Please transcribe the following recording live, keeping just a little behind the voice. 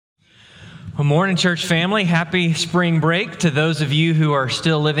Good morning, church family. Happy spring break to those of you who are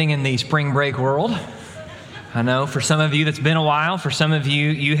still living in the spring break world. I know for some of you that's been a while. For some of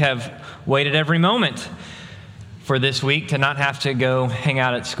you, you have waited every moment for this week to not have to go hang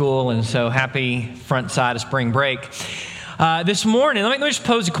out at school. And so happy front side of spring break. This morning, let me just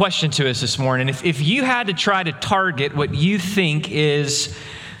pose a question to us this morning. If you had to try to target what you think is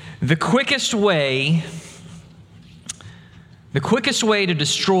the quickest way to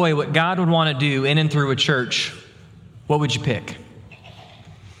destroy what God would want to do in and through a church, what would you pick?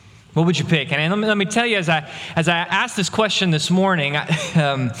 What would you pick? And let me tell you, as I asked this question this morning,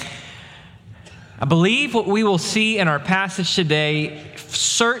 I believe what we will see in our passage today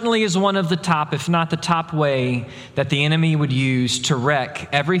certainly is one of the top, if not the top way that the enemy would use to wreck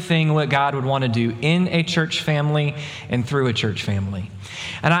everything what God would want to do in a church family and through a church family.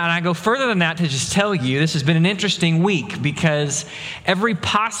 And I go further than that to just tell you this has been an interesting week because every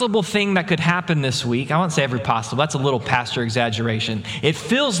possible thing that could happen this week, I won't say every possible, that's a little pastor exaggeration. It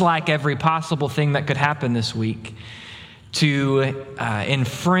feels like every possible thing that could happen this week to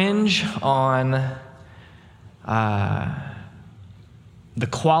infringe on the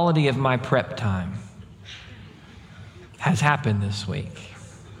quality of my prep time has happened this week.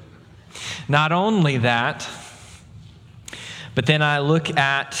 Not only that, but then I look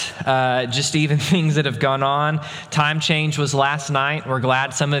at just even things that have gone on. Time change was last night. We're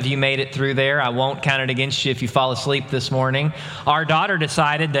glad some of you made it through there. I won't count it against you if you fall asleep this morning. Our daughter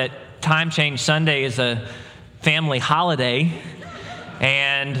decided that time change Sunday is a family holiday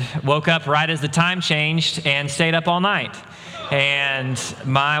and woke up right as the time changed and stayed up all night. And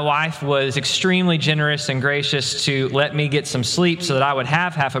my wife was extremely generous and gracious to let me get some sleep so that I would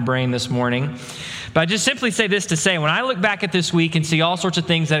have half a brain this morning. But I just simply say this to say, when I look back at this week and see all sorts of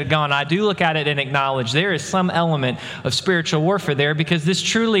things that have gone, I do look at it and acknowledge there is some element of spiritual warfare there because this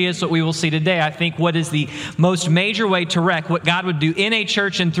truly is what we will see today. I think what is the most major way to wreck what God would do in a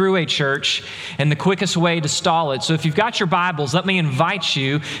church and through a church and the quickest way to stall it. So if you've got your Bibles, let me invite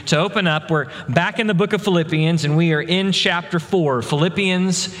you to open up. We're back in the book of Philippians and we are in chapter 4,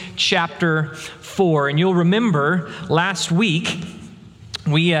 Philippians chapter 4. And you'll remember last week,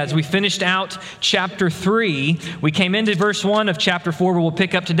 as we finished out chapter 3, we came into verse 1 of chapter 4 where we'll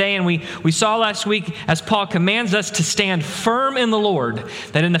pick up today, and we saw last week as Paul commands us to stand firm in the Lord,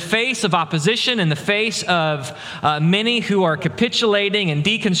 that in the face of opposition, in the face of many who are capitulating and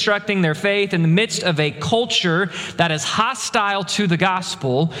deconstructing their faith, in the midst of a culture that is hostile to the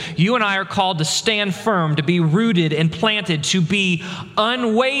gospel, you and I are called to stand firm, to be rooted and planted, to be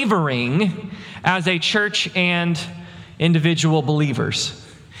unwavering as a church and individual believers.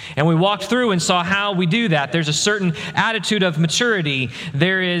 And we walked through and saw how we do that. There's a certain attitude of maturity.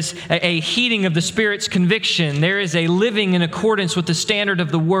 There is a heeding of the Spirit's conviction. There is a living in accordance with the standard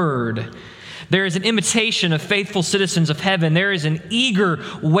of the Word. There is an imitation of faithful citizens of heaven. There is an eager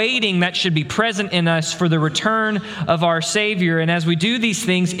waiting that should be present in us for the return of our Savior. And as we do these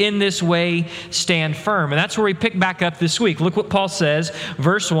things in this way, stand firm. And that's where we pick back up this week. Look what Paul says,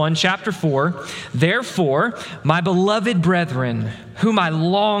 verse 1, chapter 4. Therefore, my beloved brethren, whom I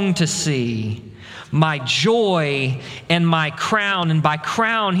long to see, my joy and my crown. And by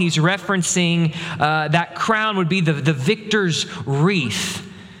crown, he's referencing that crown would be the victor's wreath.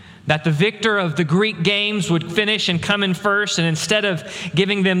 That the victor of the Greek games would finish and come in first, and instead of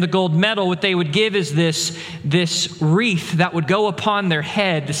giving them the gold medal, what they would give is this wreath that would go upon their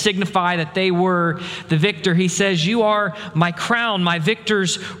head to signify that they were the victor. He says, you are my crown, my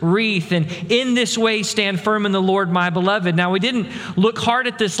victor's wreath, and in this way stand firm in the Lord, my beloved. Now, we didn't look hard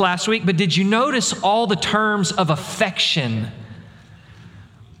at this last week, but did you notice all the terms of affection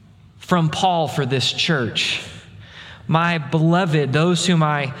from Paul for this church? My beloved, those whom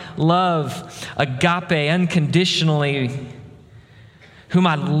I love, agape, unconditionally, whom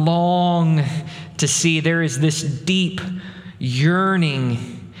I long to see. There is this deep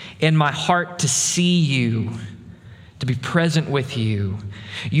yearning in my heart to see you, to be present with you.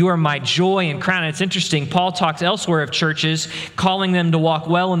 You are my joy and crown. And it's interesting, Paul talks elsewhere of churches, calling them to walk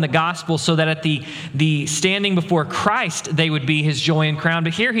well in the gospel so that at the standing before Christ, they would be his joy and crown.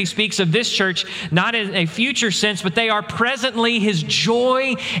 But here he speaks of this church, not in a future sense, but they are presently his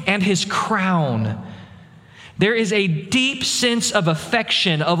joy and his crown. There is a deep sense of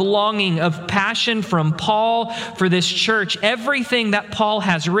affection, of longing, of passion from Paul for this church. Everything that Paul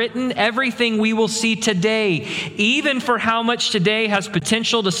has written, everything we will see today, even for how much today has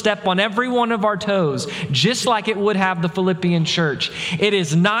potential to step on every one of our toes, just like it would have the Philippian church. It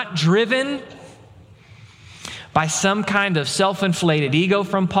is not driven by some kind of self-inflated ego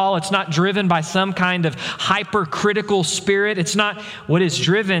from Paul. It's not driven by some kind of hypercritical spirit. It's not what is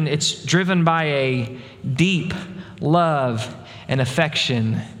driven. It's driven by a deep love and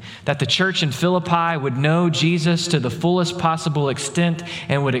affection that the church in Philippi would know Jesus to the fullest possible extent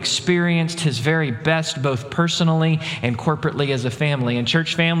and would experience his very best, both personally and corporately as a family. And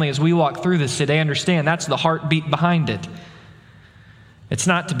church family, as we walk through this today, understand that's the heartbeat behind it. It's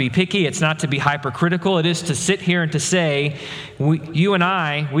not to be picky. It's not to be hypercritical. It is to sit here and to say, you and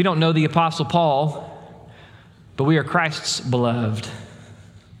I, we don't know the Apostle Paul, but we are Christ's beloved.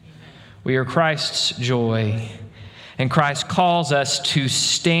 We are Christ's joy. And Christ calls us to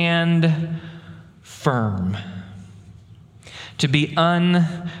stand firm, to be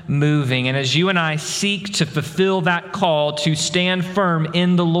unmoving. And as you and I seek to fulfill that call to stand firm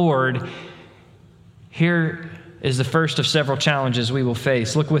in the Lord, here is the first of several challenges we will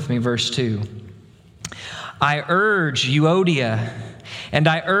face. Look with me, verse 2. I urge Euodia and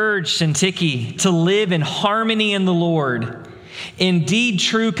I urge Syntyche to live in harmony in the Lord. Indeed,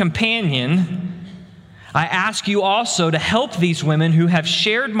 true companion, I ask you also to help these women who have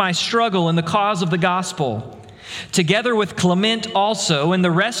shared my struggle in the cause of the gospel, together with Clement also and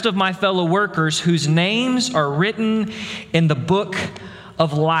the rest of my fellow workers whose names are written in the book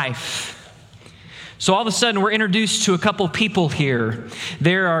of life. So all of a sudden, we're introduced to a couple people here.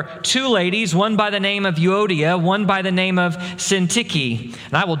 There are two ladies, one by the name of Euodia, one by the name of Syntyche.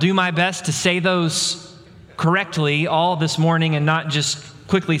 And I will do my best to say those correctly all this morning and not just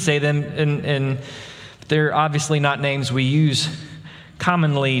quickly say them. And they're obviously not names we use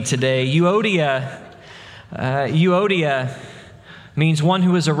commonly today. Euodia means one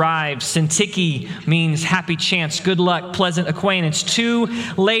who has arrived. Syntyche means happy chance, good luck, pleasant acquaintance. Two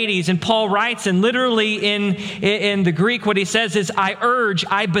ladies. And Paul writes, and literally in the Greek, what he says is, I urge,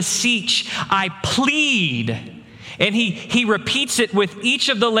 I beseech, I plead. And he repeats it with each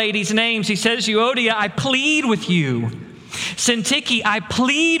of the ladies' names. He says, Euodia, I plead with you. Syntyche, I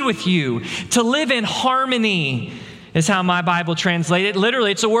plead with you to live in harmony, is how my Bible translates it.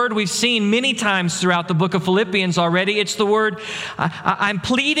 Literally, it's a word we've seen many times throughout the book of Philippians already. It's the word, I'm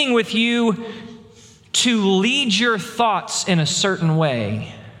pleading with you to lead your thoughts in a certain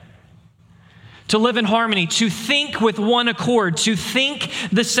way. To live in harmony, to think with one accord, to think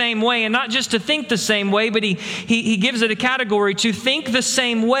the same way. And not just to think the same way, but he gives it a category, to think the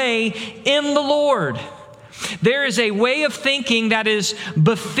same way in the Lord. There is a way of thinking that is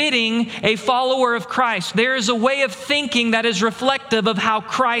befitting a follower of Christ. There is a way of thinking that is reflective of how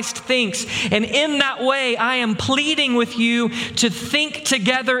Christ thinks. And in that way, I am pleading with you to think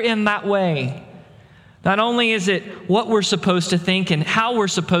together in that way. Not only is it what we're supposed to think and how we're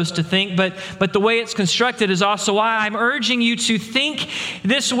supposed to think, but the way it's constructed is also why I'm urging you to think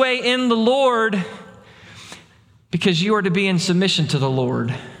this way in the Lord, because you are to be in submission to the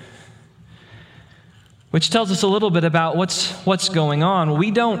Lord. Which tells us a little bit about what's going on.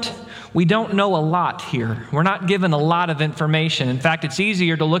 We don't know a lot here. We're not given a lot of information. In fact, it's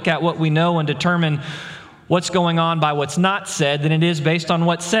easier to look at what we know and determine what's going on by what's not said than it is based on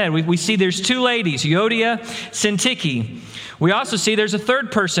what's said. We see there's two ladies, Euodia, Syntyche. We also see there's a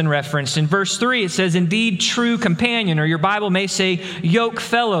third person referenced. In verse 3, it says, indeed, true companion, or your Bible may say yoke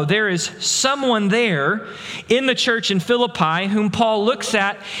fellow. There is someone there in the church in Philippi whom Paul looks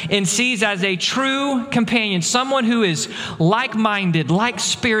at and sees as a true companion, someone who is like-minded,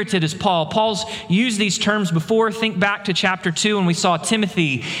 like-spirited as Paul. Paul's used these terms before. Think back to chapter 2 when we saw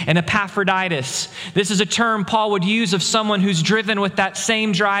Timothy and Epaphroditus. This is a term Paul would use of someone who's driven with that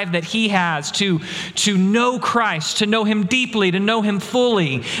same drive that he has to know Christ, to know him deeply, to know him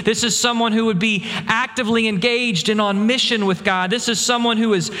fully. This is someone who would be actively engaged and on mission with God. This is someone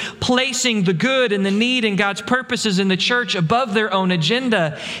who is placing the good and the need and God's purposes in the church above their own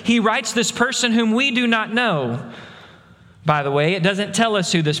agenda. He writes this person whom we do not know. By the way, it doesn't tell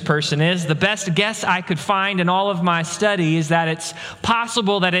us who this person is. The best guess I could find in all of my study is that it's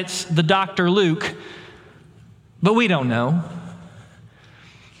possible that it's the Dr. Luke, but we don't know.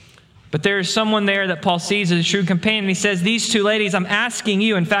 But there is someone there that Paul sees as a true companion. He says, these two ladies, I'm asking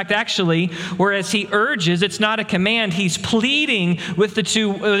you. In fact, actually, whereas he urges, it's not a command. He's pleading with the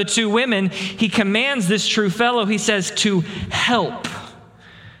two women. He commands this true fellow. He says to help.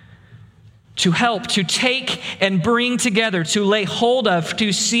 To help, to take and bring together, to lay hold of,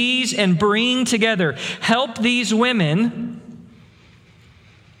 to seize and bring together. Help these women.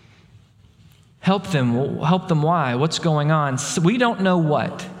 Help them. Help them why? What's going on? We don't know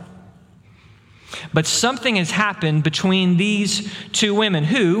what. But something has happened between these two women.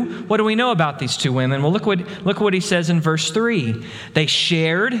 What do we know about these two women? Well, look what he says in verse 3. They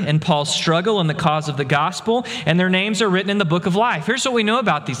shared in Paul's struggle in the cause of the gospel, and their names are written in the book of life. Here's what we know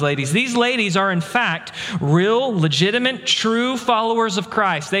about these ladies. These ladies are, in fact, real, legitimate, true followers of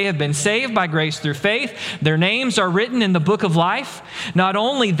Christ. They have been saved by grace through faith. Their names are written in the book of life. Not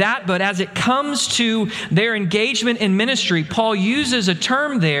only that, but as it comes to their engagement in ministry, Paul uses a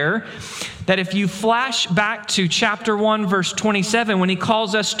term there that if you flash back to chapter 1, verse 27, when he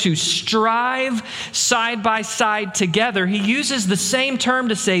calls us to strive side by side together, he uses the same term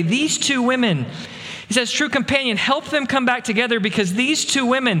to say, these two women, he says, true companion, help them come back together because these two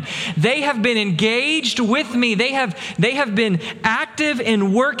women, they have been engaged with me. They have been active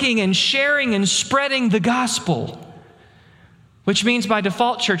in working and sharing and spreading the gospel. Which means by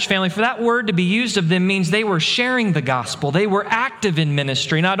default, church family, for that word to be used of them means they were sharing the gospel. They were active in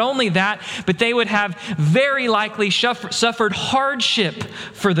ministry. Not only that, but they would have very likely suffered hardship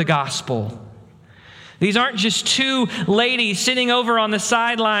for the gospel. These aren't just two ladies sitting over on the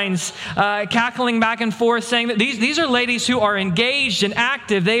sidelines, cackling back and forth, saying that these are ladies who are engaged and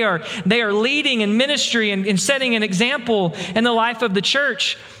active. They are leading in ministry and setting an example in the life of the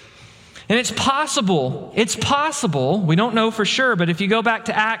church. And it's possible, we don't know for sure, but if you go back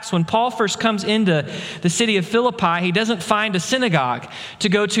to Acts, when Paul first comes into the city of Philippi, he doesn't find a synagogue to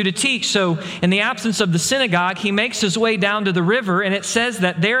go to teach. So in the absence of the synagogue, he makes his way down to the river, and it says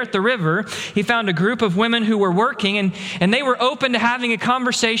that there at the river, he found a group of women who were working, and they were open to having a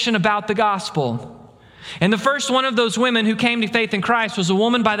conversation about the gospel. And the first one of those women who came to faith in Christ was a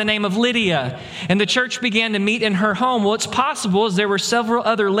woman by the name of Lydia. And the church began to meet in her home. Well, it's possible, as there were several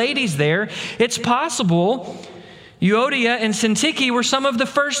other ladies there, it's possible Euodia and Syntyche were some of the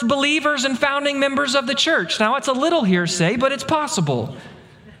first believers and founding members of the church. Now, it's a little hearsay, but it's possible.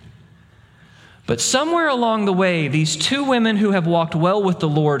 But somewhere along the way, these two women who have walked well with the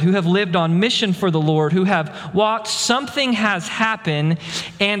Lord, who have lived on mission for the Lord, who have walked, something has happened,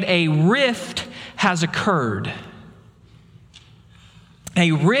 and a rift has occurred.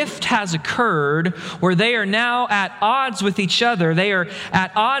 A rift has occurred where they are now at odds with each other. They are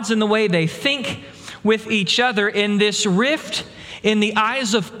at odds in the way they think with each other. And this rift, in the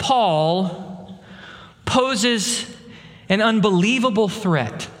eyes of Paul, poses an unbelievable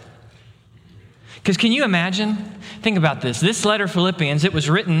threat. Because can you imagine? Think about this. This letter, Philippians, it was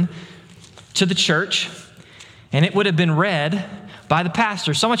written to the church, and it would have been read by the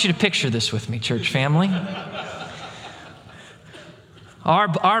pastor. So I want you to picture this with me, church family.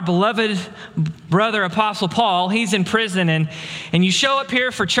 Our beloved brother, Apostle Paul, he's in prison, and you show up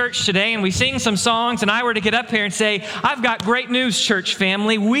here for church today, and we sing some songs, and I were to get up here and say, I've got great news, church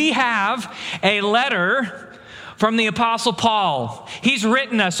family. We have a letter from the Apostle Paul. He's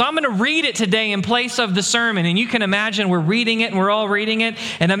written us. So I'm going to read it today in place of the sermon, and you can imagine we're reading it, and we're all reading it,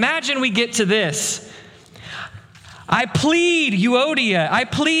 and imagine we get to this. I plead Euodia, I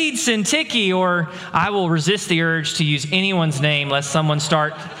plead Syntyche, or I will resist the urge to use anyone's name lest someone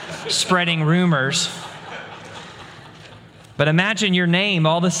start spreading rumors. But imagine your name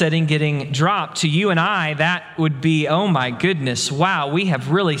all of a sudden getting dropped. To you and I, that would be, oh my goodness, wow, we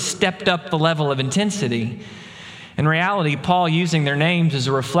have really stepped up the level of intensity. In reality, Paul using their names is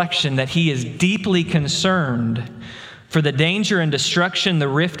a reflection that he is deeply concerned for the danger and destruction the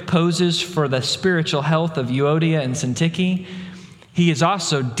rift poses for the spiritual health of Euodia and Syntyche. He is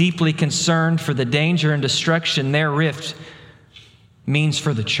also deeply concerned for the danger and destruction their rift means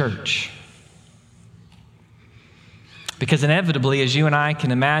for the church. Because inevitably, as you and I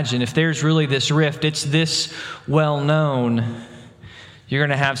can imagine, if there's really this rift, it's this well known. You're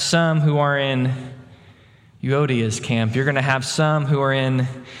going to have some who are in Euodia's camp. You're going to have some who are in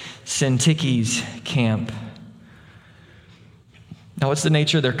Syntyche's camp. Now, what's the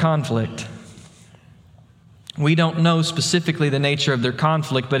nature of their conflict? We don't know specifically the nature of their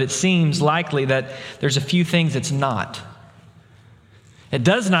conflict, but it seems likely that there's a few things it's not. It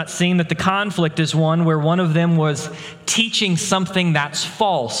does not seem that the conflict is one where one of them was teaching something that's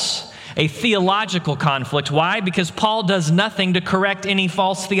false, a theological conflict. Why? Because Paul does nothing to correct any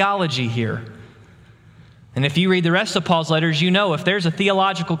false theology here. And if you read the rest of Paul's letters, you know if there's a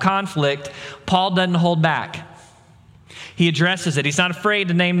theological conflict, Paul doesn't hold back. He addresses it. He's not afraid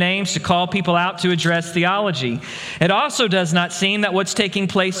to name names, to call people out, to address theology. It also does not seem that what's taking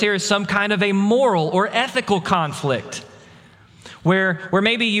place here is some kind of a moral or ethical conflict, where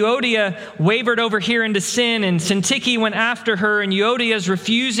maybe Euodia wavered over here into sin and Syntyche went after her and Euodia is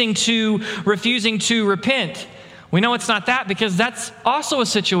refusing to repent. We know it's not that because that's also a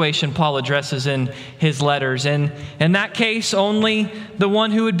situation Paul addresses in his letters. And in that case, only the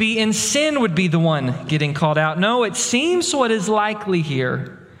one who would be in sin would be the one getting called out. No, it seems what is likely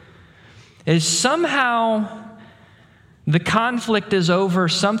here is somehow the conflict is over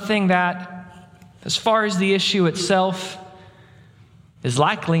something that, as far as the issue itself, is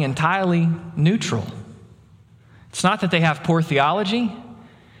likely entirely neutral. It's not that they have poor theology.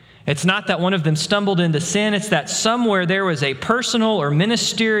 It's not that one of them stumbled into sin. It's that somewhere there was a personal or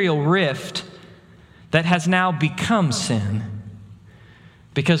ministerial rift that has now become sin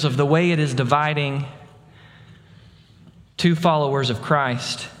because of the way it is dividing two followers of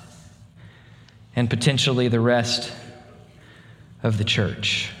Christ and potentially the rest of the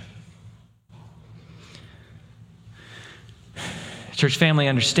church. Church family,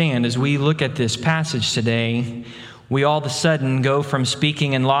 understand, as we look at this passage today, we all of a sudden go from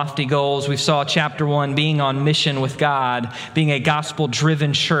speaking in lofty goals. We saw chapter 1, being on mission with God, being a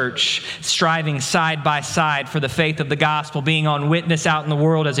gospel-driven church, striving side by side for the faith of the gospel, being on witness out in the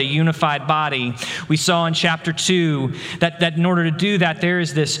world as a unified body. We saw in chapter 2 that in order to do that, there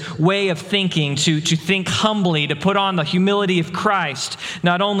is this way of thinking, to think humbly, to put on the humility of Christ.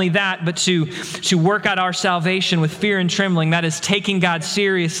 Not only that, but to work out our salvation with fear and trembling. That is taking God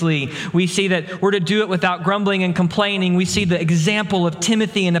seriously. We see that we're to do it without grumbling and complaining. We see the example of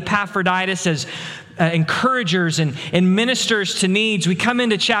Timothy and Epaphroditus as encouragers and ministers to needs. We come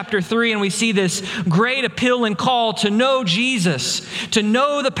into chapter 3 and we see this great appeal and call to know Jesus, to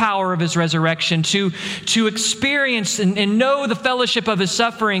know the power of his resurrection, to experience and know the fellowship of his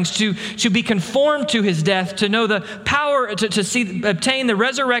sufferings, to be conformed to his death, to know the power, obtain the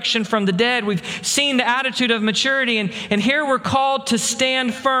resurrection from the dead. We've seen the attitude of maturity, and here we're called to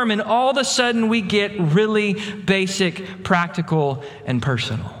stand firm, and all of a sudden we get really basic, practical, and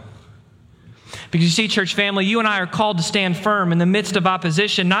personal. Because you see, church family, you and I are called to stand firm in the midst of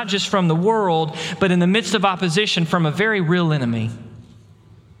opposition, not just from the world, but in the midst of opposition from a very real enemy.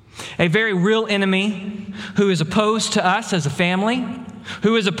 A very real enemy who is opposed to us as a family,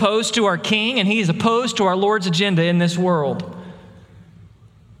 who is opposed to our King, and he is opposed to our Lord's agenda in this world.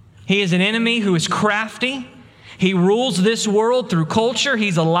 He is an enemy who is crafty. He rules this world through culture.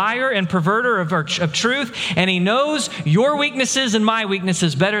 He's a liar and perverter of truth, and he knows your weaknesses and my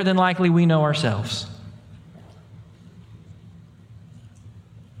weaknesses better than likely we know ourselves.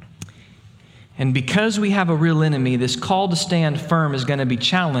 And because we have a real enemy, this call to stand firm is going to be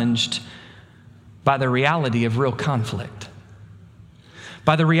challenged by the reality of real conflict.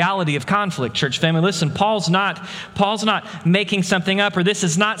 By the reality of conflict, church family. Listen, Paul's not making something up, or this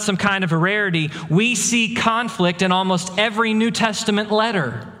is not some kind of a rarity. We see conflict in almost every New Testament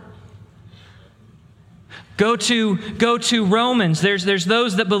letter. Go to Romans. There's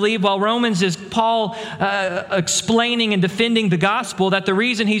those that believe, while Romans is Paul explaining and defending the gospel, that the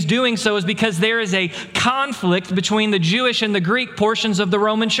reason he's doing so is because there is a conflict between the Jewish and the Greek portions of the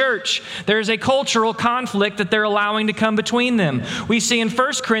Roman church. There's a cultural conflict that they're allowing to come between them. We see in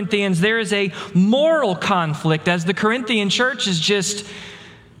 1 Corinthians there is a moral conflict, as the Corinthian church is just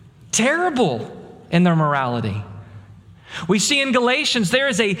terrible in their morality. We see in Galatians there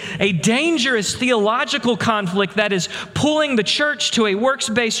is a dangerous theological conflict that is pulling the church to a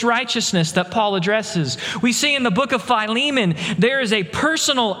works-based righteousness that Paul addresses. We see in the book of Philemon there is a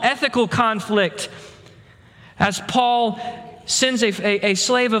personal ethical conflict as Paul sends a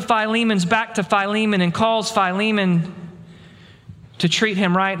slave of Philemon's back to Philemon and calls Philemon to treat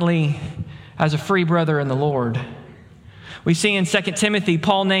him rightly as a free brother in the Lord. We see in 2 Timothy,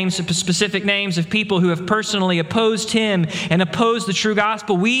 Paul names specific names of people who have personally opposed him and opposed the true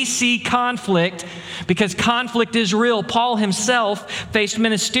gospel. We see conflict because conflict is real. Paul himself faced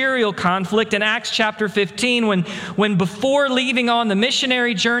ministerial conflict in Acts chapter 15 when before leaving on the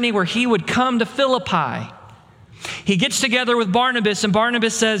missionary journey where he would come to Philippi, he gets together with Barnabas, and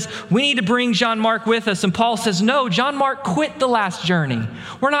Barnabas says, we need to bring John Mark with us. And Paul says, no, John Mark quit the last journey.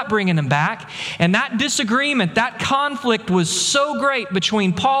 We're not bringing him back. And that disagreement, that conflict was so great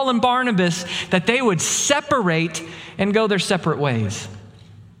between Paul and Barnabas that they would separate and go their separate ways.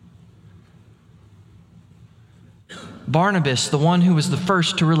 Barnabas, the one who was the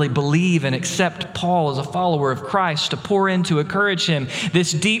first to really believe and accept Paul as a follower of Christ, to pour in to encourage him,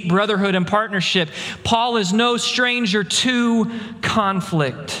 this deep brotherhood and partnership. Paul is no stranger to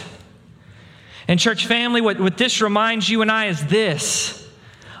conflict. And church family, what this reminds you and I is this.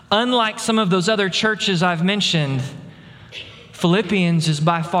 Unlike some of those other churches I've mentioned, Philippians is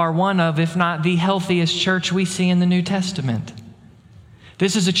by far one of, if not the healthiest church we see in the New Testament.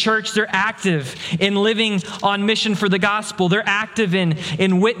 This is a church, they're active in living on mission for the gospel. They're active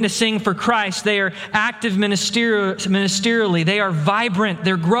in witnessing for Christ. They are active ministerially. They are vibrant.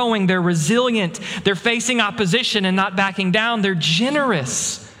 They're growing. They're resilient. They're facing opposition and not backing down. They're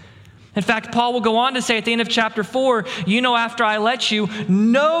generous. In fact, Paul will go on to say at the end of chapter 4, after I let you,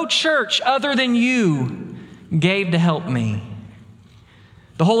 no church other than you gave to help me.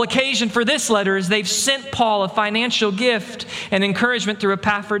 The whole occasion for this letter is they've sent Paul a financial gift and encouragement through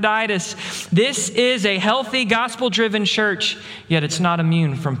Epaphroditus. This is a healthy, gospel-driven church, yet it's not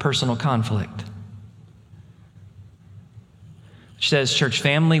immune from personal conflict. Which says, church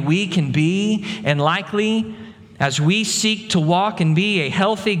family, we can be, and likely, as we seek to walk and be a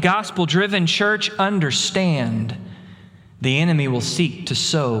healthy, gospel-driven church, understand the enemy will seek to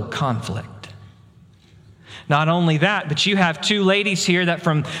sow conflict. Not only that, but you have two ladies here that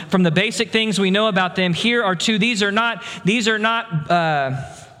from the basic things we know about them, here are two. These are not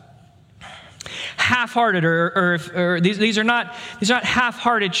half-hearted or these are not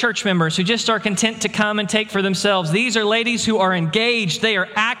half-hearted church members who just are content to come and take for themselves. These are ladies who are engaged. They are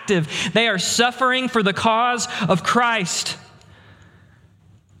active. They are suffering for the cause of Christ.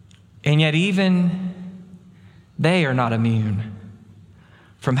 And yet even they are not immune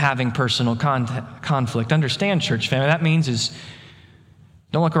from having personal conflict. Understand, church family, that means is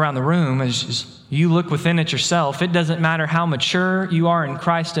don't look around the room. As you look within it yourself, it doesn't matter how mature you are in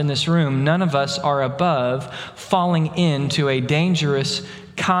Christ in this room. None of us are above falling into a dangerous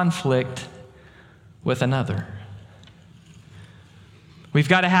conflict with another. We've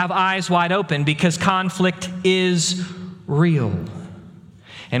got to have eyes wide open because conflict is real.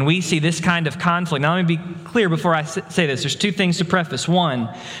 And we see this kind of conflict. Now, let me be clear before I say this. There's two things to preface.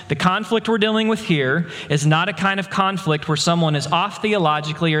 One, the conflict we're dealing with here is not a kind of conflict where someone is off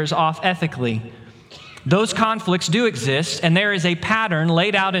theologically or is off ethically. Those conflicts do exist, and there is a pattern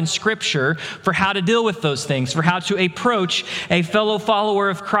laid out in Scripture for how to deal with those things, for how to approach a fellow follower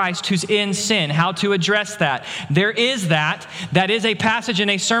of Christ who's in sin, how to address that. There is that. That is a passage in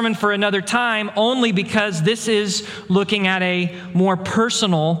a sermon for another time, only because this is looking at a more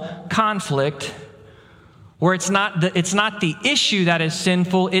personal conflict where it's not the issue that is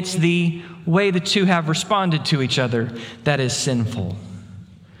sinful, it's the way the two have responded to each other that is sinful.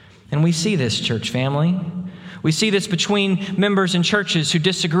 And we see this, church family. We see this between members in churches who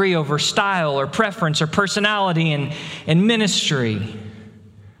disagree over style or preference or personality and ministry.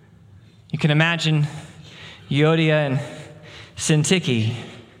 You can imagine Euodia and Syntyche.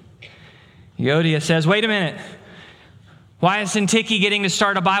 Euodia says, wait a minute. Why is Syntyche getting to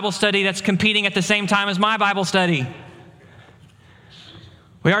start a Bible study that's competing at the same time as my Bible study?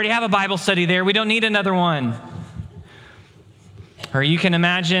 We already have a Bible study there. We don't need another one. Or you can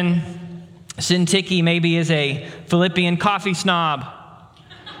imagine Syntyche maybe is a Philippian coffee snob.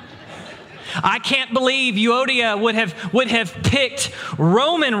 I can't believe Euodia would have picked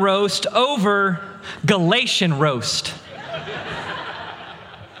Roman roast over Galatian roast.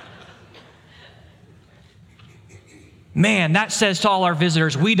 Man, that says to all our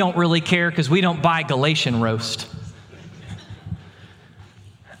visitors, we don't really care because we don't buy Galatian roast.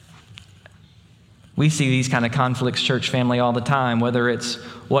 We see these kind of conflicts, church family, all the time, whether it's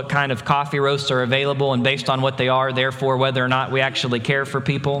what kind of coffee roasts are available and based on what they are, therefore whether or not we actually care for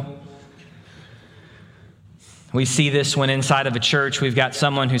people. We see this when inside of a church we've got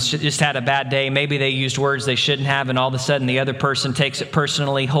someone who's just had a bad day. Maybe they used words they shouldn't have, and all of a sudden the other person takes it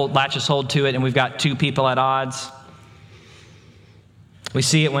personally, latches hold to it, and we've got two people at odds. We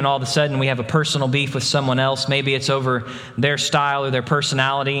see it when all of a sudden we have a personal beef with someone else. Maybe it's over their style or their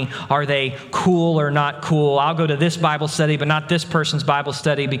personality. Are they cool or not cool? I'll go to this Bible study, but not this person's Bible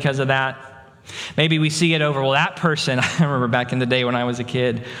study because of that. Maybe we see it over, well, that person, I remember back in the day when I was a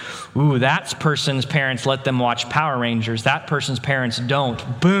kid, that person's parents let them watch Power Rangers. That person's parents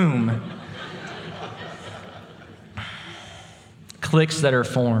don't. Boom. Cliques that are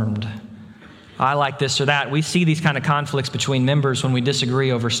formed. I like this or that. We see these kind of conflicts between members when we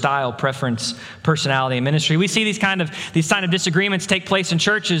disagree over style, preference, personality, and ministry. We see these kind of disagreements take place in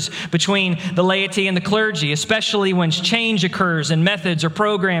churches between the laity and the clergy, especially when change occurs in methods or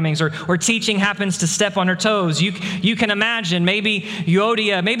programmings or teaching happens to step on her toes. You can imagine maybe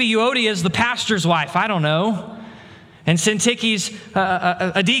Euodia is the pastor's wife. I don't know. And Syntyche's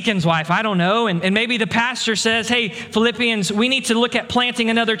a deacon's wife, I don't know. And maybe the pastor says, hey, Philippians, we need to look at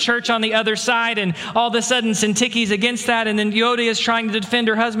planting another church on the other side. And all of a sudden, Syntyche's against that. And then Euodia is trying to defend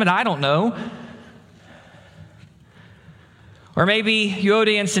her husband. I don't know. Or maybe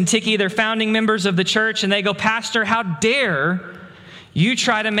Euodia and Syntyche, they're founding members of the church. And they go, Pastor, how dare you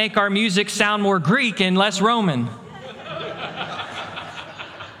try to make our music sound more Greek and less Roman?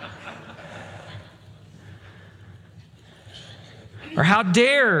 Or how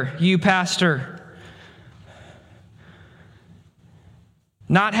dare you, pastor,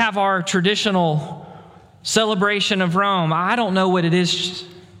 not have our traditional celebration of Rome? I don't know what it is,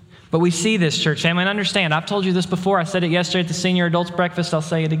 but we see this, church family. And understand, I've told you this before. I said it yesterday at the senior adults breakfast. I'll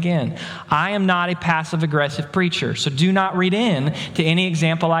say it again. I am not a passive-aggressive preacher, so do not read in to any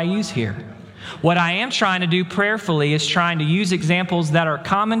example I use here. What I am trying to do prayerfully is trying to use examples that are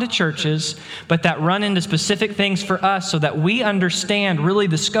common to churches, but that run into specific things for us so that we understand really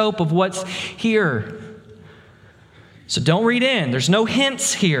the scope of what's here. So don't read in. There's no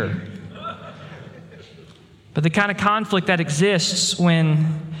hints here. But the kind of conflict that exists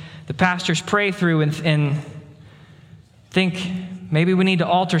when the pastors pray through and think maybe we need to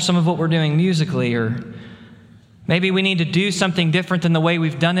alter some of what we're doing musically, or maybe we need to do something different than the way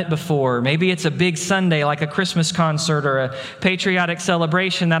we've done it before. Maybe it's a big Sunday like a Christmas concert or a patriotic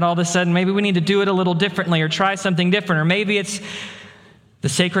celebration that all of a sudden maybe we need to do it a little differently or try something different. Or maybe it's the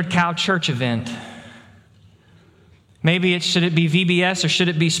Sacred Cow Church event. Maybe should it be VBS or should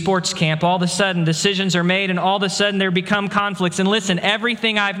it be sports camp? All of a sudden decisions are made and all of a sudden there become conflicts. And listen,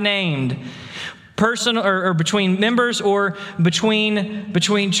 everything I've named, personal or between members or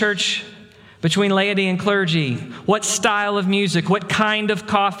between church, between laity and clergy, what style of music, what kind of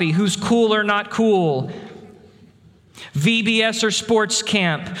coffee, who's cool or not cool, VBS or sports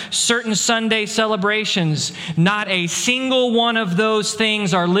camp, certain Sunday celebrations, not a single one of those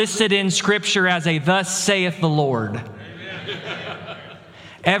things are listed in Scripture as a "thus saith the Lord." Amen.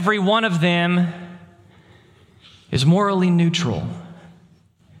 Every one of them is morally neutral.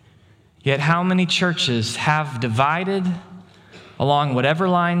 Yet how many churches have divided along whatever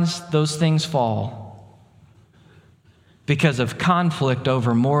lines those things fall because of conflict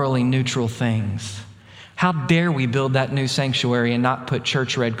over morally neutral things? How dare we build that new sanctuary and not put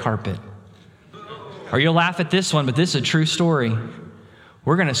church red carpet? Or you'll laugh at this one, but this is a true story.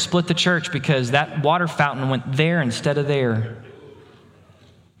 We're going to split the church because that water fountain went there instead of there.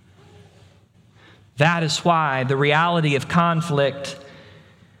 That is why the reality of conflict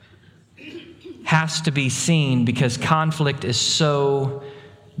has to be seen, because conflict is so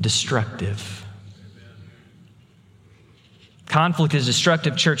destructive. Conflict is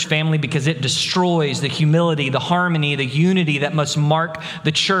destructive, church family, because it destroys the humility, the harmony, the unity that must mark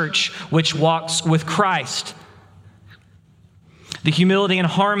the church which walks with Christ. The humility and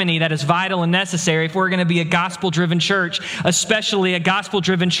harmony that is vital and necessary if we're going to be a gospel-driven church, especially a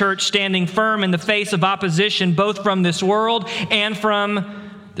gospel-driven church standing firm in the face of opposition, both from this world and from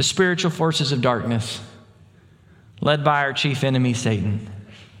the spiritual forces of darkness, led by our chief enemy, Satan.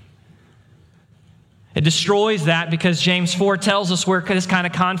 It destroys that because James 4 tells us where this kind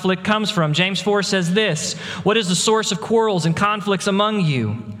of conflict comes from. James 4 says this: "What is the source of quarrels and conflicts among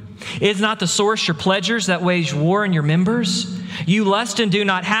you? Is not the source your pleasures that wage war in your members? You lust and do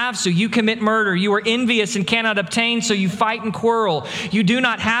not have, so you commit murder. You are envious and cannot obtain, so you fight and quarrel. You do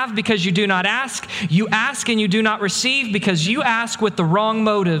not have because you do not ask. You ask and you do not receive because you ask with the wrong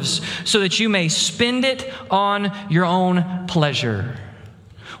motives, so that you may spend it on your own pleasure."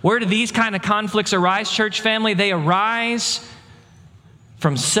 Where do these kind of conflicts arise, church family? They arise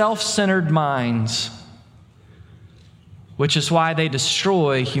from self-centered minds, which is why they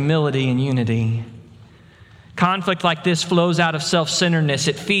destroy humility and unity. Conflict like this flows out of self-centeredness.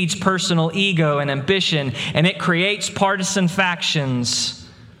 It feeds personal ego and ambition, and it creates partisan factions.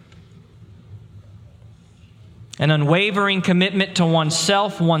 An unwavering commitment to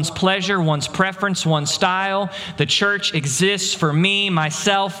oneself, one's pleasure, one's preference, one's style. The church exists for me,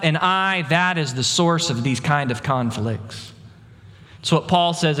 myself, and I. That is the source of these kind of conflicts. It's what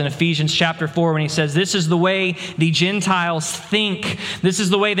Paul says in Ephesians chapter 4 when he says, this is the way the Gentiles think. This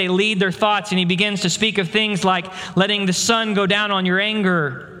is the way they lead their thoughts. And he begins to speak of things like letting the sun go down on your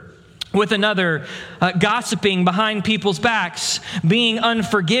anger with another, gossiping behind people's backs, being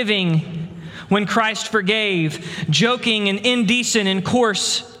unforgiving when Christ forgave, joking and indecent in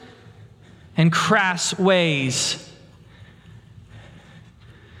coarse and crass ways.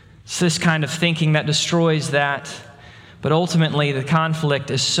 It's this kind of thinking that destroys that. But ultimately, the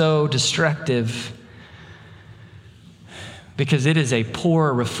conflict is so destructive because it is a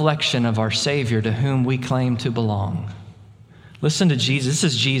poor reflection of our Savior to whom we claim to belong. Listen to Jesus.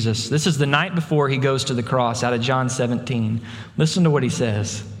 This is Jesus. This is the night before he goes to the cross, out of John 17. Listen to what he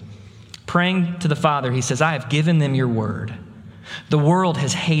says. Praying to the Father, he says, I have given them your word. The world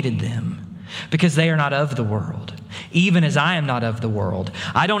has hated them because they are not of the world, even as I am not of the world.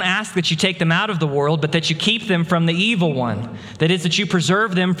 I don't ask that you take them out of the world, but that you keep them from the evil one. That is, that you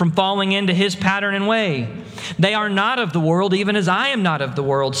preserve them from falling into his pattern and way. They are not of the world, even as I am not of the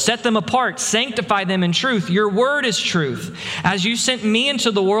world. Set them apart, sanctify them in truth. Your word is truth. As you sent me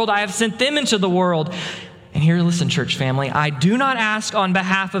into the world, I have sent them into the world. And here, listen, church family, I do not ask on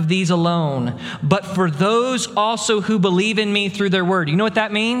behalf of these alone, but for those also who believe in me through their word. You know what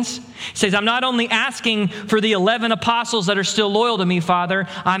that means? He says, I'm not only asking for the 11 apostles that are still loyal to me, Father,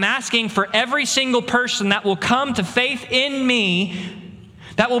 I'm asking for every single person that will come to faith in me,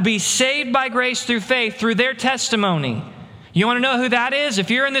 that will be saved by grace through faith, through their testimony. You want to know who that is? If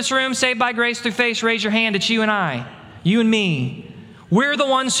you're in this room, saved by grace through faith, raise your hand. It's you and I, you and me. We're the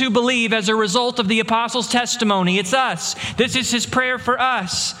ones who believe as a result of the apostles' testimony. It's us. This is his prayer for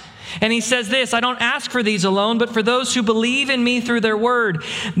us. And he says this, I don't ask for these alone, but for those who believe in me through their word,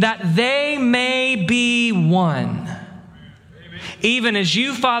 that they may be one. Amen. Even as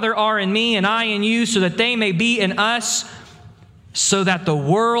you, Father, are in me and I in you, so that they may be in us, so that the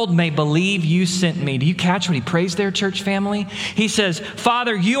world may believe you sent me. Do you catch what he prays there, church family? He says,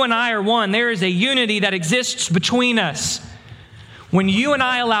 Father, you and I are one. There is a unity that exists between us. When you and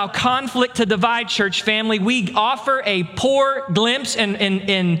I allow conflict to divide, church family, we offer a poor glimpse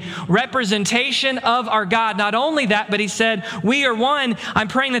and representation of our God. Not only that, but he said, we are one. I'm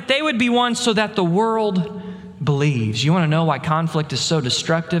praying that they would be one so that the world believes. You want to know why conflict is so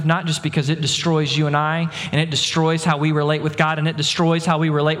destructive? Not just because it destroys you and I, and it destroys how we relate with God, and it destroys how we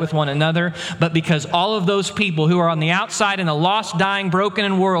relate with one another, but because all of those people who are on the outside in a lost, dying,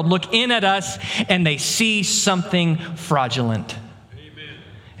 broken world look in at us and they see something fraudulent.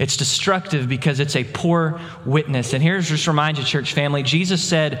 It's destructive because it's a poor witness. And here's just to remind you, church family, Jesus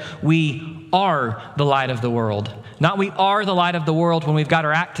said we are the light of the world. Not we are the light of the world when we've got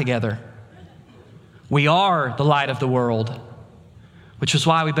our act together. We are the light of the world, which is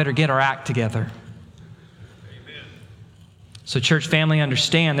why we better get our act together. Amen. So church family,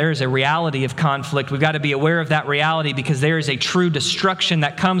 understand there is a reality of conflict. We've got to be aware of that reality because there is a true destruction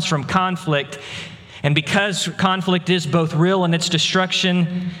that comes from conflict. And because conflict is both real and its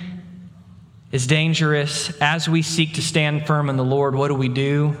destruction is dangerous, as we seek to stand firm in the Lord, what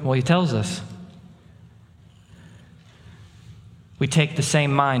do? Well, he tells us. We take the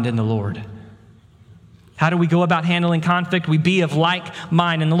same mind in the Lord. How do we go about handling conflict? We be of like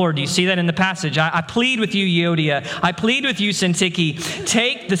mind in the Lord. Do you see that in the passage? I plead with you, Euodia. I plead with you, Syntyche.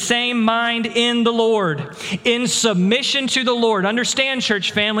 Take the same mind in the Lord, in submission to the Lord. Understand,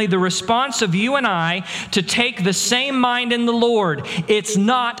 church family, the response of you and I to take the same mind in the Lord. It's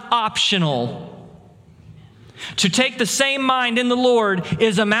not optional. To take the same mind in the Lord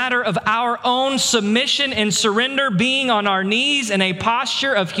is a matter of our own submission and surrender, being on our knees in a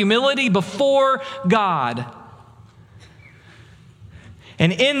posture of humility before God.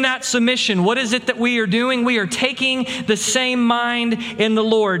 And in that submission, what is it that we are doing? We are taking the same mind in the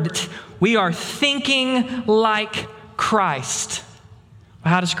Lord. We are thinking like Christ.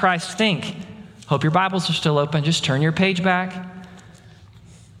 How does Christ think? Hope your Bibles are still open. Just turn your page back.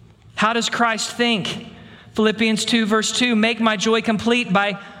 How does Christ think? Philippians 2 verse 2, make my joy complete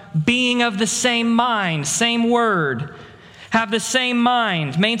by being of the same mind, same word. Have the same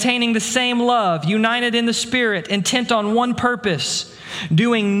mind, maintaining the same love, united in the Spirit, intent on one purpose,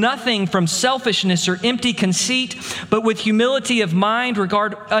 doing nothing from selfishness or empty conceit, but with humility of mind,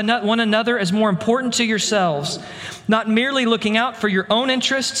 regard one another as more important to yourselves, not merely looking out for your own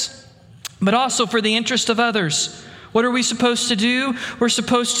interests, but also for the interest of others. What are we supposed to do? We're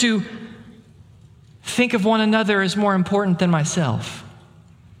supposed to think of one another as more important than myself.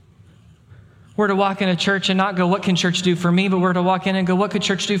 We're to walk in a church and not go, what can church do for me? But we're to walk in and go, what could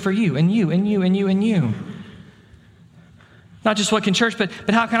church do for you and you and you and you and you? Not just what can church, but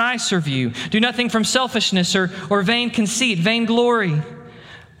how can I serve you? Do nothing from selfishness or vain conceit, vain glory,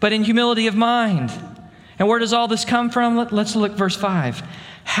 but in humility of mind. And where does all this come from? Let's look verse 5.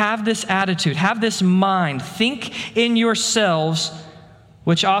 Have this attitude, have this mind. Think in yourselves,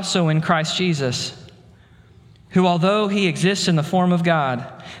 which also in Christ Jesus, who, although he exists in the form of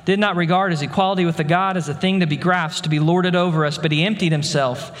God, did not regard his equality with the God as a thing to be grasped, to be lorded over us, but he emptied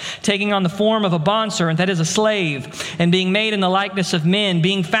himself, taking on the form of a bondservant, that is a slave, and being made in the likeness of men,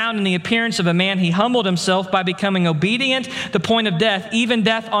 being found in the appearance of a man, he humbled himself by becoming obedient to the point of death, even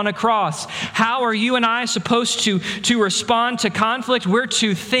death on a cross. How are you and I supposed to respond to conflict? We're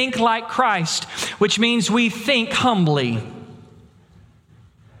to think like Christ, which means we think humbly.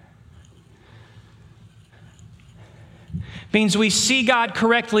 Means we see God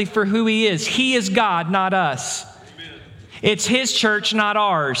correctly for who he is. He is God, not us. Amen. It's his church, not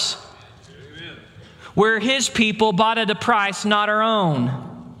ours. Amen. We're his people bought at a price not our own.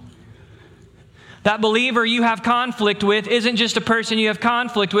 That believer you have conflict with isn't just a person you have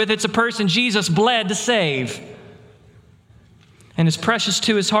conflict with, it's a person Jesus bled to save. And is precious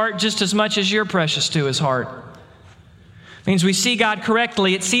to his heart just as much as you're precious to his heart. It means we see God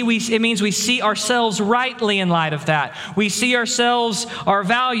correctly. It means we see ourselves rightly in light of that. We see ourselves, our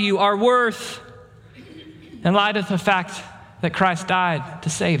value, our worth, in light of the fact that Christ died to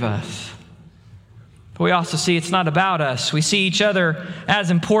save us. But we also see it's not about us. We see each other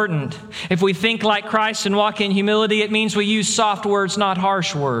as important. If we think like Christ and walk in humility, it means we use soft words, not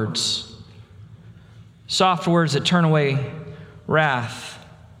harsh words. Soft words that turn away wrath.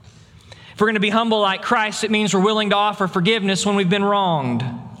 If we're going to be humble like Christ, it means we're willing to offer forgiveness when we've been wronged.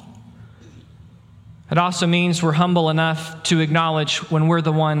 It also means we're humble enough to acknowledge when we're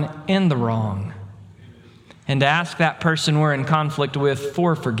the one in the wrong and to ask that person we're in conflict with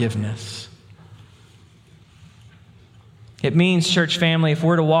for forgiveness. It means, church family, if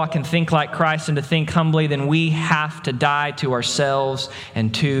we're to walk and think like Christ and to think humbly, then we have to die to ourselves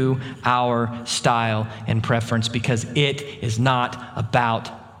and to our style and preference, because it is not about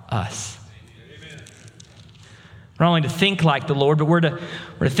us. Not only to think like the Lord, but we're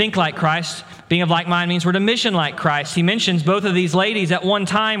to think like Christ. Being of like mind means we're to mission like Christ. He mentions both of these ladies at one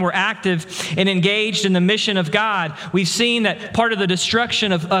time were active and engaged in the mission of God. We've seen that part of the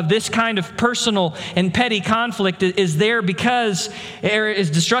destruction of this kind of personal and petty conflict is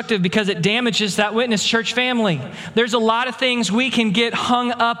destructive because it damages that witness church family. There's a lot of things we can get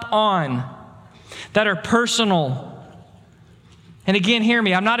hung up on that are personal. And again, hear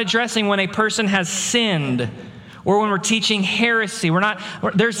me, I'm not addressing when a person has sinned or when we're teaching heresy.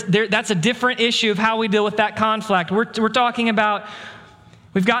 That's a different issue of how we deal with that conflict. We're talking about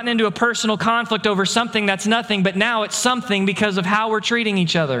we've gotten into a personal conflict over something that's nothing, but now it's something because of how we're treating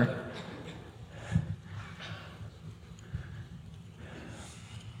each other.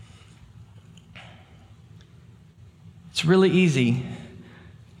 It's really easy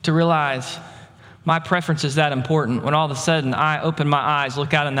to realize my preference is that important when all of a sudden I open my eyes,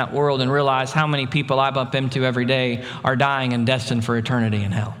 look out in that world, and realize how many people I bump into every day are dying and destined for eternity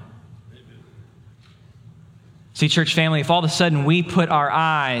in hell. See, church family, if all of a sudden we put our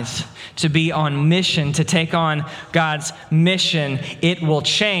eyes to be on mission, to take on God's mission, it will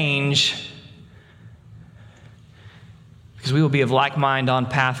change, because we will be of like mind on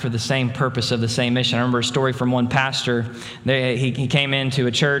path for the same purpose of the same mission. I remember a story from one pastor. He came into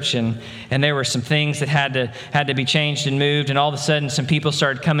a church and there were some things that had to be changed and moved, and all of a sudden some people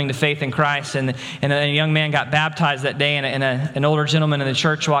started coming to faith in Christ, and a young man got baptized that day, and an older gentleman in the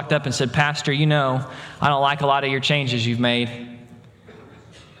church walked up and said, "Pastor, you know, I don't like a lot of your changes you've made.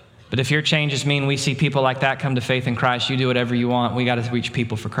 But if your changes mean we see people like that come to faith in Christ, you do whatever you want. We got to reach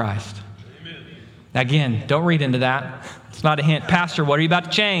people for Christ." Amen. Again, don't read into that. It's not a hint. "Pastor, what are you about to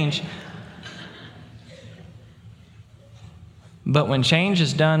change?" But when change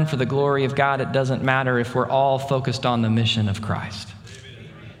is done for the glory of God, it doesn't matter if we're all focused on the mission of Christ.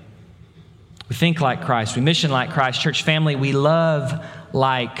 We think like Christ. We mission like Christ. Church family, we love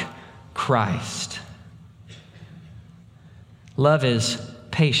like Christ. Love is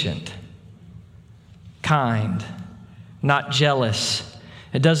patient, kind, not jealous.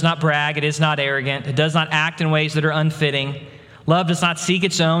 It does not brag. It is not arrogant. It does not act in ways that are unfitting. Love does not seek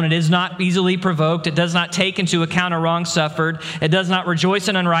its own. It is not easily provoked. It does not take into account a wrong suffered. It does not rejoice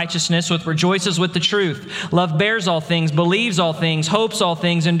in unrighteousness, but rejoices with the truth. Love bears all things, believes all things, hopes all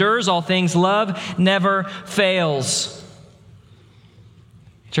things, endures all things. Love never fails.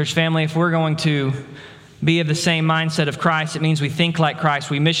 Church family, if we're going to be of the same mindset of Christ, it means we think like Christ.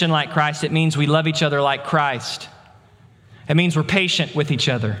 We mission like Christ. It means we love each other like Christ. It means we're patient with each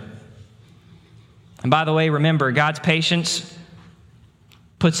other. And by the way, remember, God's patience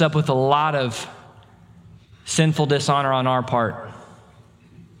puts up with a lot of sinful dishonor on our part. In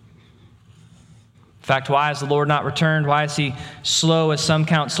fact, why has the Lord not returned? Why is he slow, as some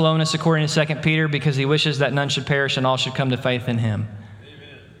count slowness, according to 2 Peter? Because he wishes that none should perish and all should come to faith in him.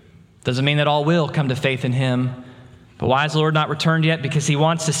 Amen. Doesn't mean that all will come to faith in him. But why has the Lord not returned yet? Because he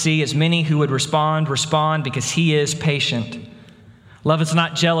wants to see as many who would respond, because he is patient. Love is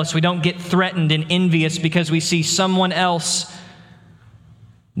not jealous. We don't get threatened and envious because we see someone else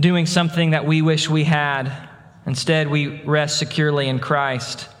doing something that we wish we had. Instead, we rest securely in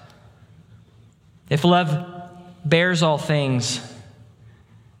Christ. If love bears all things,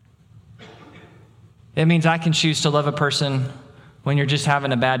 it means I can choose to love a person when you're just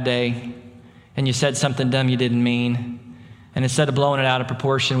having a bad day and you said something dumb you didn't mean. And instead of blowing it out of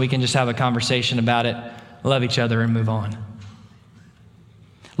proportion, we can just have a conversation about it, love each other, and move on.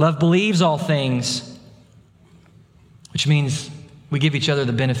 Love believes all things. which means we give each other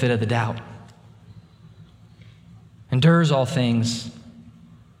the benefit of the doubt. Endures all things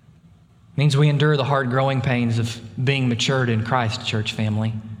means we endure the hard growing pains of being matured in Christ, church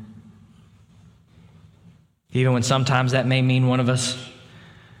family. Even when sometimes that may mean one of us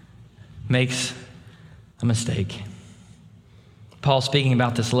makes a mistake. Paul, speaking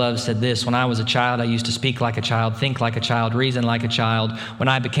about this love, said this: when I was a child, I used to speak like a child, think like a child, reason like a child. When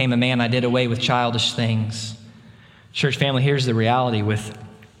I became a man, I did away with childish things. Church family, here's the reality with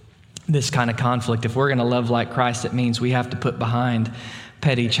this kind of conflict. If we're going to love like Christ, it means we have to put behind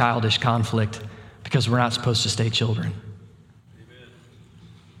petty, childish conflict, because we're not supposed to stay children. Amen.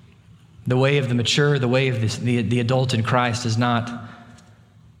 The way of the mature, the way of the adult in Christ is not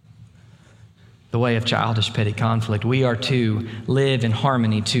the way of childish, petty conflict. We are to live in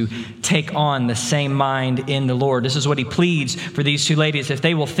harmony, to take on the same mind in the Lord. This is what he pleads for these two ladies. If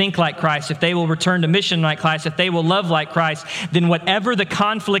they will think like Christ, if they will return to mission like Christ, if they will love like Christ, then whatever the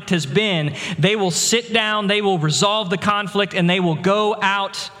conflict has been, they will sit down, they will resolve the conflict, and they will go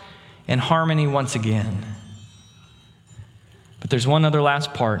out in harmony once again. But there's one other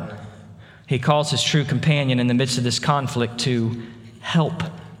last part. He calls his true companion in the midst of this conflict to help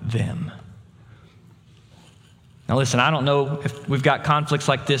them. Now listen, I don't know if we've got conflicts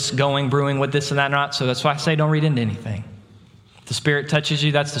like this going, brewing with this and that or not, so that's why I say don't read into anything. If the Spirit touches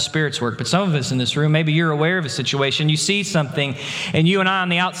you, that's the Spirit's work. But some of us in this room, maybe you're aware of a situation, you see something, and you and I on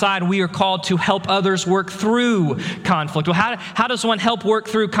the outside, we are called to help others work through conflict. Well, how does one help work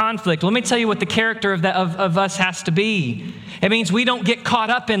through conflict? Let me tell you what the character of us has to be. It means we don't get caught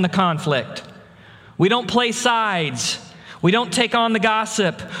up in the conflict. We don't play sides. We don't take on the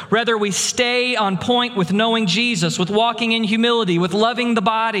gossip. Rather, we stay on point with knowing Jesus, with walking in humility, with loving the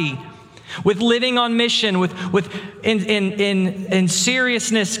body, with living on mission, in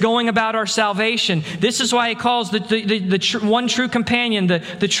seriousness, going about our salvation. This is why he calls the one true companion,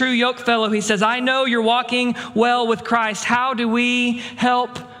 the true yoke fellow. He says, I know you're walking well with Christ. How do we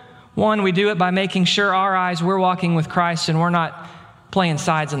help? One, we do it by making sure we're walking with Christ and we're not playing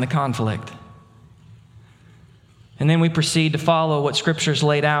sides in the conflict. And then we proceed to follow what Scripture's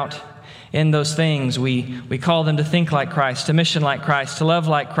laid out in those things. We call them to think like Christ, to mission like Christ, to love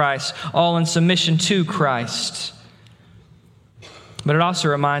like Christ, all in submission to Christ. But it also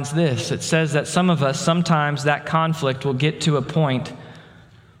reminds this. It says that some of us, sometimes that conflict will get to a point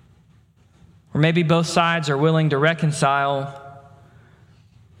where maybe both sides are willing to reconcile,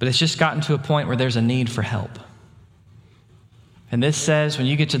 but it's just gotten to a point where there's a need for help. And this says when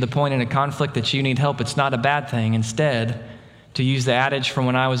you get to the point in a conflict that you need help, it's not a bad thing. Instead, to use the adage from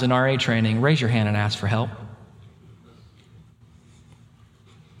when I was in RA training, raise your hand and ask for help.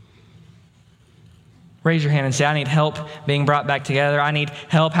 Raise your hand and say, I need help being brought back together. I need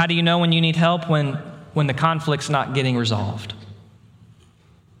help. How do you know when you need help? When the conflict's not getting resolved.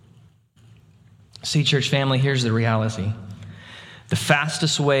 See, church family, here's the reality. The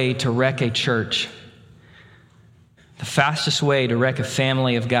fastest way to wreck a church, the fastest way to wreck a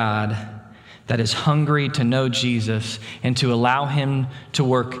family of God that is hungry to know Jesus and to allow him to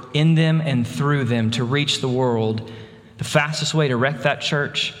work in them and through them to reach the world, the fastest way to wreck that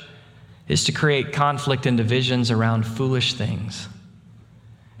church is to create conflict and divisions around foolish things.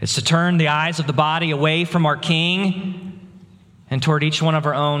 It's to turn the eyes of the body away from our King and toward each one of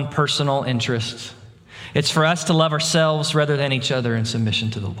our own personal interests. It's for us to love ourselves rather than each other in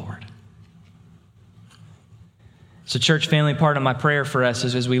submission to the Lord. So church family, part of my prayer for us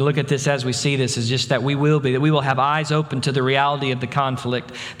is as we look at this, as we see this, is just that we will have eyes open to the reality of the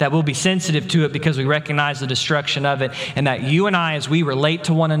conflict, that we'll be sensitive to it because we recognize the destruction of it, and that you and I, as we relate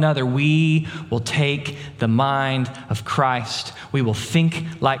to one another, we will take the mind of Christ. We will think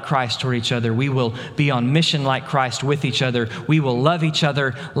like Christ toward each other. We will be on mission like Christ with each other. We will love each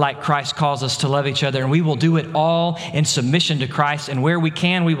other like Christ calls us to love each other, and we will do it all in submission to Christ. And where we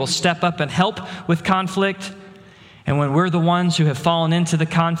can, we will step up and help with conflict. And when we're the ones who have fallen into the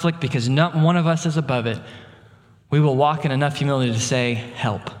conflict because not one of us is above it, we will walk in enough humility to say,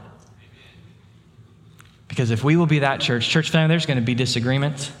 help. Because if we will be that church family, there's going to be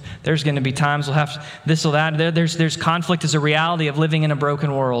disagreements. There's going to be times we'll have this or that. There's conflict as a reality of living in a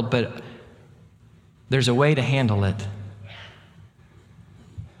broken world, but there's a way to handle it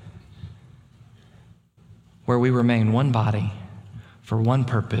where we remain one body for one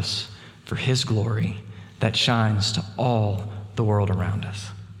purpose, for His glory, that shines to all the world around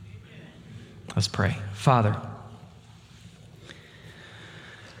us. Let's pray. Father,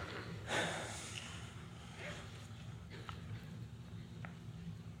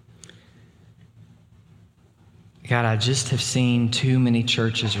 God, I just have seen too many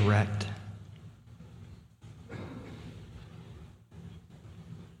churches wrecked.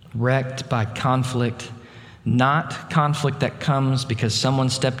 wrecked by conflict. Not conflict that comes because someone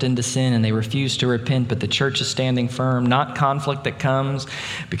stepped into sin and they refuse to repent, but the church is standing firm. Not conflict that comes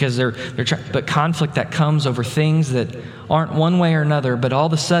because but conflict that comes over things that aren't one way or another, but all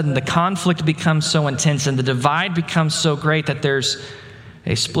of a sudden the conflict becomes so intense and the divide becomes so great that there's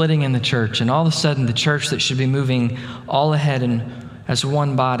a splitting in the church. And all of a sudden the church that should be moving all ahead and as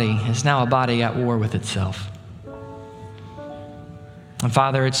one body is now a body at war with itself. And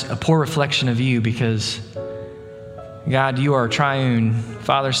Father, it's a poor reflection of you because God, you are triune,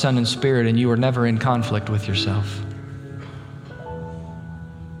 Father, Son, and Spirit, and you are never in conflict with yourself.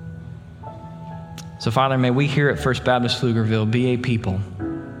 So, Father, may we here at First Baptist Pflugerville be a people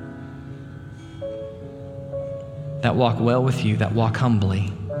that walk well with you, that walk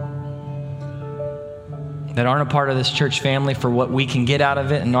humbly, that aren't a part of this church family for what we can get out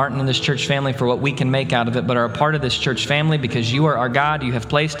of it and aren't in this church family for what we can make out of it, but are a part of this church family because you are our God. You have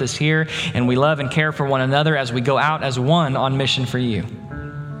placed us here, and we love and care for one another as we go out as one on mission for you.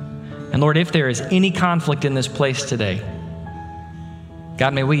 And Lord, if there is any conflict in this place today,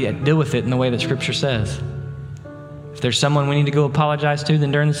 God, may we deal with it in the way that Scripture says. If there's someone we need to go apologize to,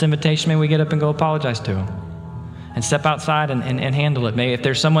 then during this invitation, may we get up and go apologize to them and step outside and handle it. If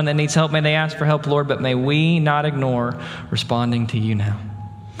there's someone that needs help, may they ask for help, Lord, but may we not ignore responding to you now.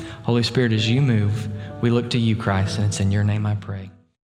 Holy Spirit, as you move, we look to you, Christ, and it's in your name I pray.